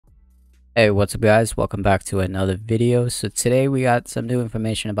Hey, what's up guys? Welcome back to another video. So today we got some new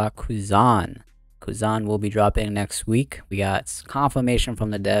information about Kuzan. Kuzan will be dropping next week. We got confirmation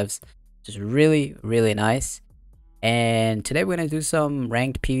from the devs, which is really nice. And today we're going to do some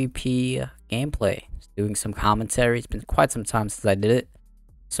ranked PvP gameplay. Just doing some commentary. It's been quite some time since I did it.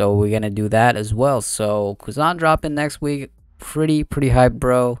 So we're going to do that as well. So Kuzan dropping next week. Pretty hype,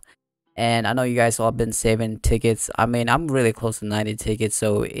 bro. And I know you guys all been saving tickets. I mean, I'm really close to 90 tickets,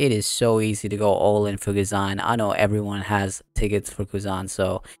 so it is so easy to go all in for Kuzan. I know everyone has tickets for Kuzan,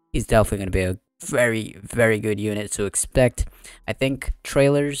 so he's definitely going to be a very good unit to expect. I think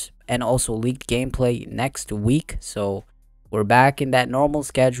trailers and also leaked gameplay next week, so we're back in that normal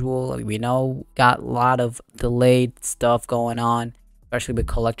schedule. We know got a lot of delayed stuff going on, especially with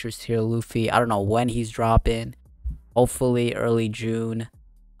collectors tier Luffy. I don't know when he's dropping. Hopefully early June.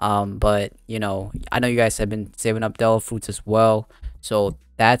 But you know, I know you guys have been saving up Devil Fruits as well, so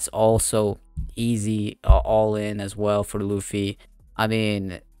that's also easy all in as well for Luffy. I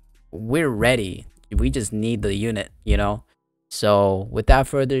mean, we're ready. We just need the unit, you know. So without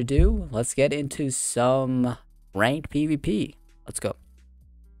further ado, let's get into some ranked PvP. Let's go.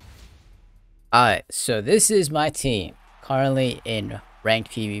 Alright, so this is my team currently in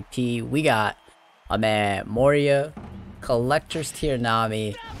ranked PvP. We got my man Moria, Collector's Tier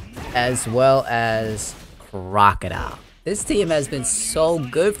Nami, as well as Crocodile. This team has been so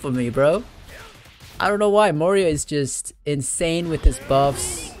good for me, bro. I don't know why. Moria is just insane with his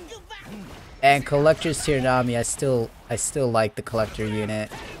buffs. And Collector's Tier Nami, I still like the Collector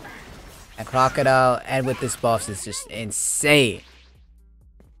unit. And Crocodile, and with his buffs, is just insane.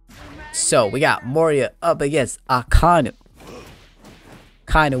 So, we got Moria up against Akainu.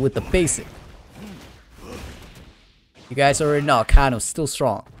 Akainu with the basic. You guys already know Akainu's still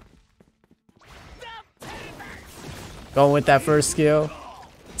strong. Going with that first skill.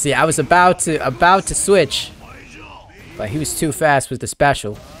 See, I was about to switch, but he was too fast with the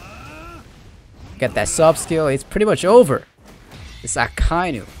special. Get that sub skill. It's pretty much over. This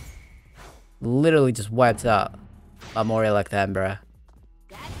Akainu literally just wiped out Moria like that, bruh.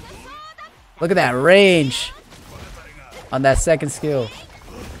 Look at that range on that second skill.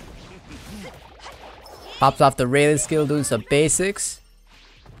 Pops off the railing skill, doing some basics.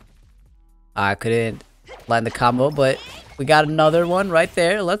 I couldn't land the combo, but we got another one right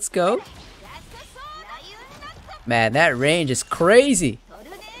there. Let's go. Man, that range is crazy.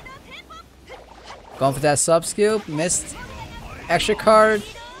 Going for that sub skill. Missed. Extra card.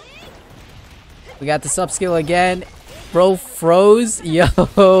 We got the sub skill again. Bro froze. Yo,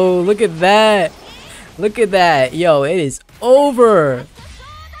 look at that. Look at that. Yo, it is over.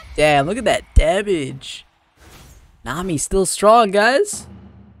 Damn, look at that damage. Nami's still strong, guys.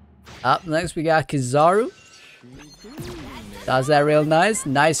 Up next, we got Kizaru. Does that real nice.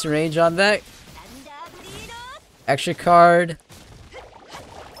 Nice range on that. Extra card.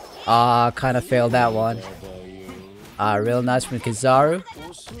 Kind of failed that one. Real nice from Kizaru.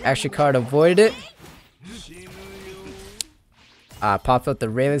 Extra card avoided it. Popped out the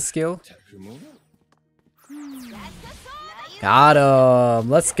railing skill. Got him.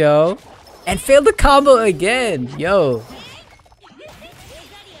 Let's go. And failed the combo again. Yo.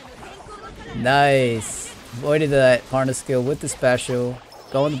 Nice. Avoided that partner skill with the special.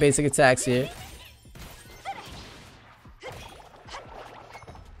 Going the basic attacks here.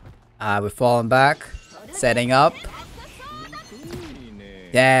 We're falling back. Setting up.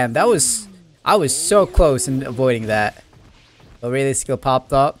 Damn, that was... I was so close in avoiding that. The railing skill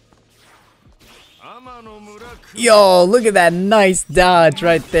popped up. Yo, look at that nice dodge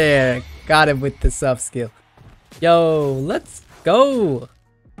right there. Got him with the sub skill. Yo, let's go.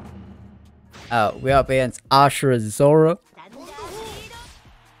 We're up against Ashura Zora.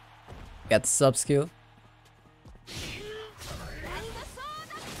 Got the sub skill.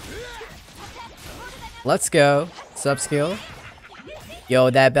 Let's go. Sub skill.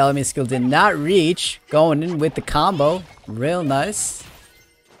 Yo, that Bellamy skill did not reach. Going in with the combo. Real nice.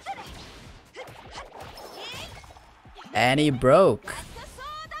 And he broke.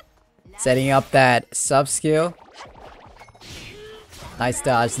 Setting up that sub skill. Nice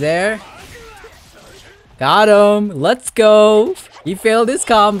dodge there. Got him. Let's go. He failed his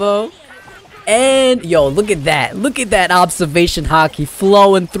combo. And yo, look at that. Look at that observation hockey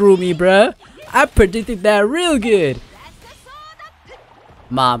flowing through me, bruh. I predicted that real good.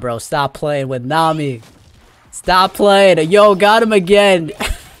 Come on, bro. Stop playing with Nami. Stop playing. Yo, got him again.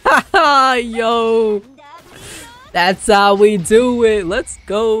 Yo. That's how we do it. Let's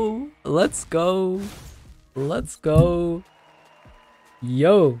go. Let's go. Let's go.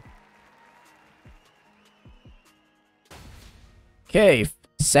 Yo. Okay.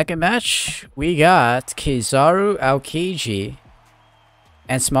 Second match, we got Kizaru, Aokiji,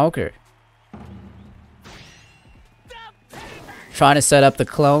 and Smoker. Trying to set up the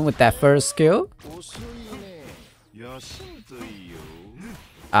clone with that first skill.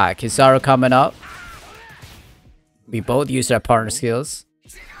 Alright, Kizaru coming up. We both used our partner skills.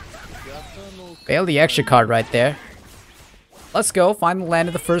 Failed the extra card right there. Let's go. Finally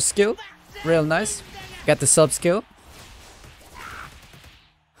landed the first skill. Real nice. Got the sub skill.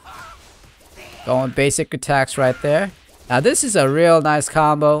 Going basic attacks right there. Now this is a real nice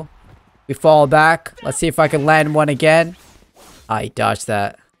combo. We fall back. Let's see if I can land one again. Ah, he dodged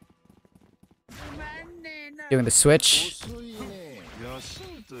that. Doing the switch.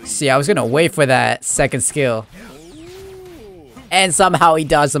 See, I was gonna wait for that second skill. And somehow he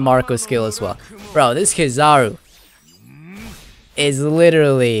dodged the Marco skill as well. Bro, this Kizaru is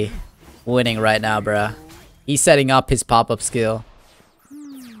literally winning right now, bro. He's setting up his pop-up skill.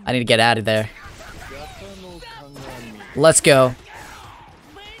 I need to get out of there. Let's go.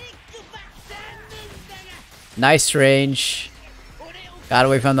 Nice range. Got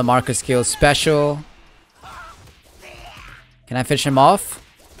away from the Marco skill special. Can I finish him off?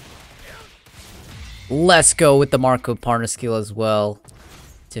 Let's go with the Marco partner skill as well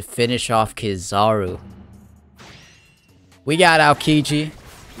to finish off Kizaru. We got Aokiji.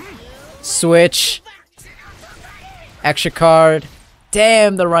 Switch. Extra card.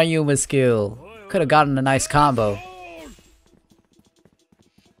 Damn, the Ryuma skill. Could have gotten a nice combo.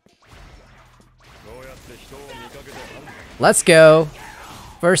 Let's go.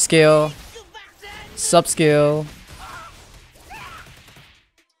 First skill. Sub skill.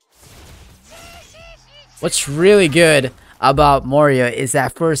 What's really good about Moria is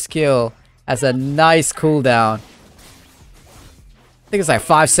that first skill has a nice cooldown. I think it's like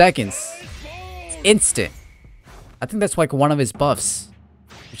 5 seconds. It's instant. I think that's like one of his buffs,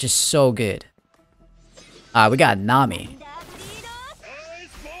 which is so good. We got Nami.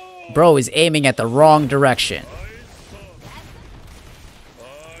 Bro is aiming at the wrong direction.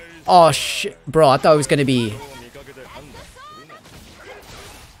 Oh shit, bro, I thought it was gonna be...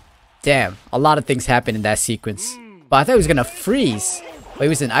 Damn, a lot of things happened in that sequence. But I thought he was gonna freeze. But he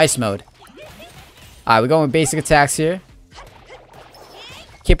was in ice mode. Alright, we're going with basic attacks here.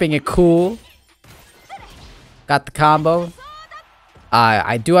 Keeping it cool. Got the combo.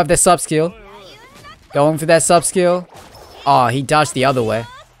 I do have the sub skill. Going for that sub skill. Oh, he dodged the other way.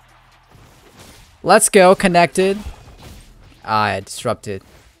 Let's go, connected. I disrupted.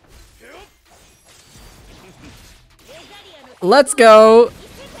 Let's go.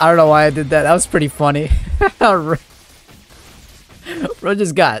 I don't know why I did that. That was pretty funny. Bro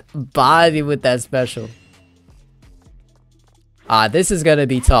just got bodied with that special. This is gonna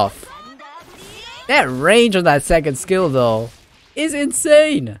be tough. That range on that second skill though is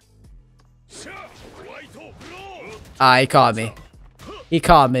insane. He caught me. He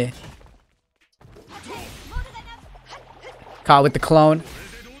caught me. Caught with the clone.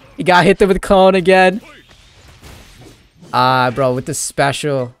 He got hit with the clone again. Bro, with the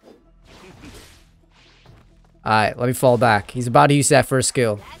special. Alright, let me fall back. He's about to use that first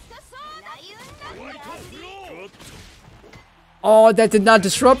skill. Oh, that did not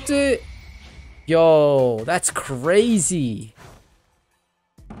disrupt it. Yo, that's crazy.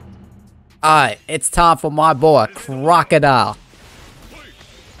 Alright, it's time for my boy, Crocodile.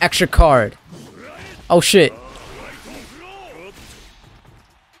 Extra card. Oh shit.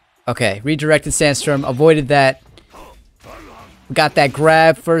 Okay, redirected Sandstorm. Avoided that. Got that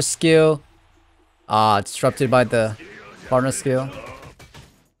grab, first skill. Disrupted by the partner skill.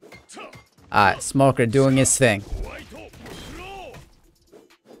 Alright, Smoker doing his thing.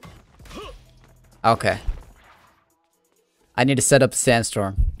 Okay. I need to set up a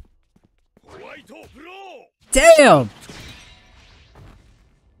Sandstorm. Damn!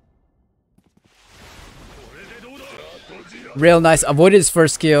 Real nice. Avoided his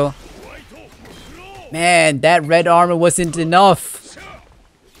first skill. Man, that red armor wasn't enough.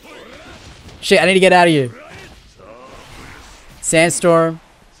 Shit, I need to get out of here. Sandstorm.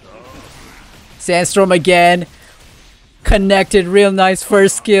 Sandstorm again. Connected, real nice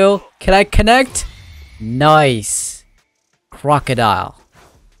first skill. Can I connect? Nice. Crocodile.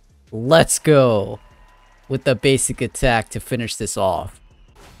 Let's go. With the basic attack to finish this off.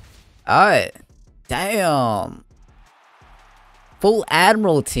 Alright. Damn. Full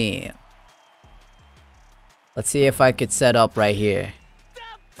Admiral team. Let's see if I could set up right here.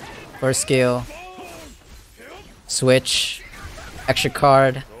 First skill. Switch. Extra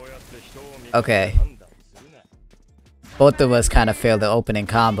card. Okay. Both of us kind of failed the opening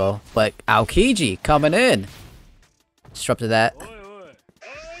combo. But Aokiji coming in. Disrupted that.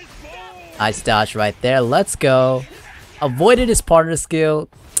 Nice dodge right there. Let's go. Avoided his partner skill.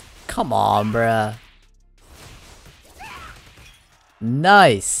 Come on, bruh.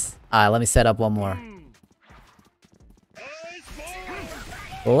 Nice. Alright, let me set up one more.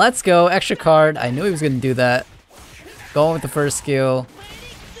 Let's go. Extra card. I knew he was going to do that. Going with the first skill.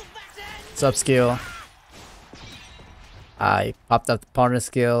 Sub skill. I popped up the partner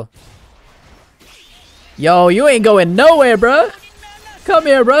skill. Yo, you ain't going nowhere, bruh. Come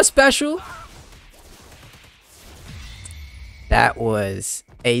here, bruh. Special. That was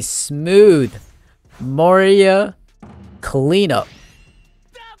a smooth Moria cleanup.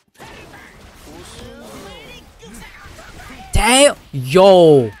 Damn.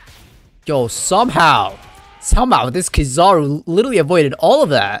 Yo, somehow this Kizaru literally avoided all of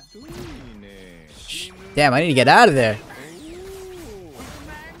that. Damn, I need to get out of there.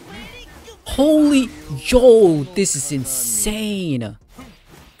 Holy, yo, this is insane.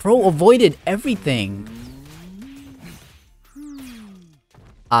 Bro avoided everything.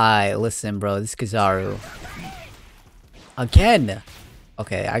 Listen, bro, this Kizaru. Again.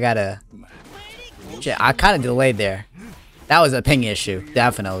 Okay, I kind of delayed there. That was a ping issue,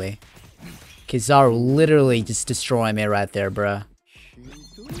 definitely. Kizaru literally just destroying me right there, bruh.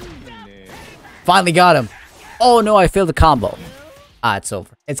 Finally got him. Oh no, I failed the combo. It's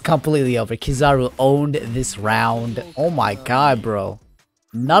over. It's completely over. Kizaru owned this round. Oh my god, bro.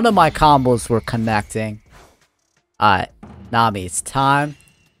 None of my combos were connecting. Alright, Nami, it's time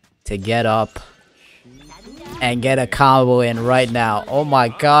to get up and get a combo in right now. Oh my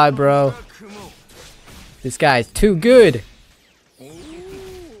god, bro. This guy's too good.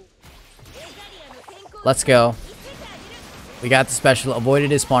 Let's go. We got the special. Avoided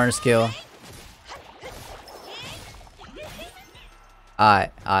his partner skill.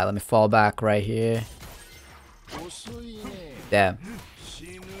 Alright, let me fall back right here. Damn.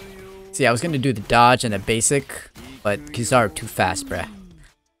 See, I was gonna do the dodge and the basic, but Kizaru too fast, bruh.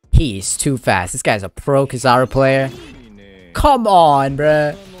 He's too fast. This guy's a pro Kizaru player. Come on,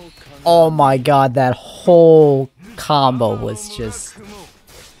 bruh. Oh my god, that whole combo was just...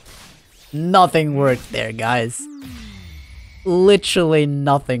 Nothing worked there, guys. Literally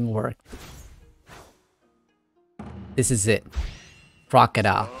nothing worked. This is it.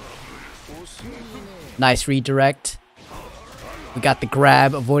 Crocodile. Nice redirect. We got the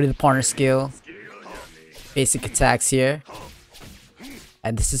grab, avoided the partner skill. Basic attacks here.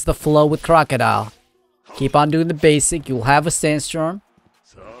 And this is the flow with Crocodile. Keep on doing the basic. You'll have a Sandstorm.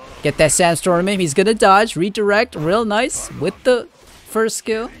 Get that Sandstorm in. He's gonna dodge. Redirect. Real nice. With the first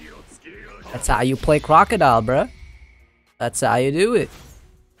skill. That's how you play Crocodile, bruh. That's how you do it.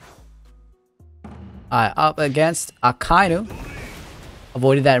 Alright, up against Akainu.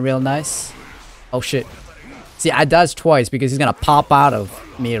 Avoided that real nice. Oh shit. See, I dodged twice because he's gonna pop out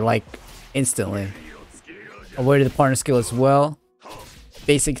of me like instantly. Avoided the partner skill as well.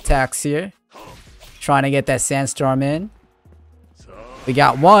 Basic attacks here. Trying to get that Sandstorm in. We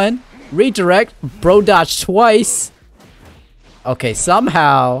got one. Redirect. Bro dodged twice. Okay,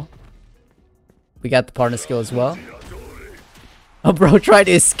 somehow we got the partner skill as well. Oh, bro tried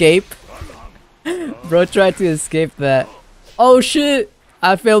to escape. Bro tried to escape that. Oh shit!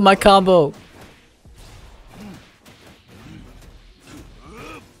 I failed my combo.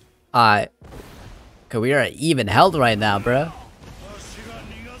 Alright. Okay, we are at even health right now, bro.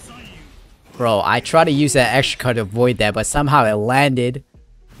 Bro, I tried to use that extra card to avoid that, but somehow it landed.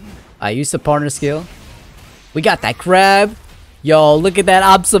 I used the partner skill. We got that grab. Yo, look at that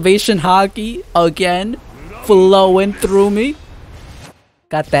observation hockey again. Flowing through me.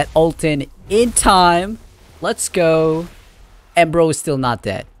 Got that ult in time. Let's go. And bro is still not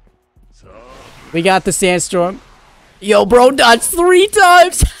dead. We got the Sandstorm. Yo, bro dodged 3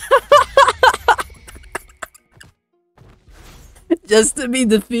 times. Just to be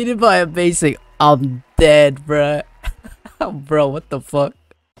defeated by a basic. I'm dead, bruh. Bro, what the fuck?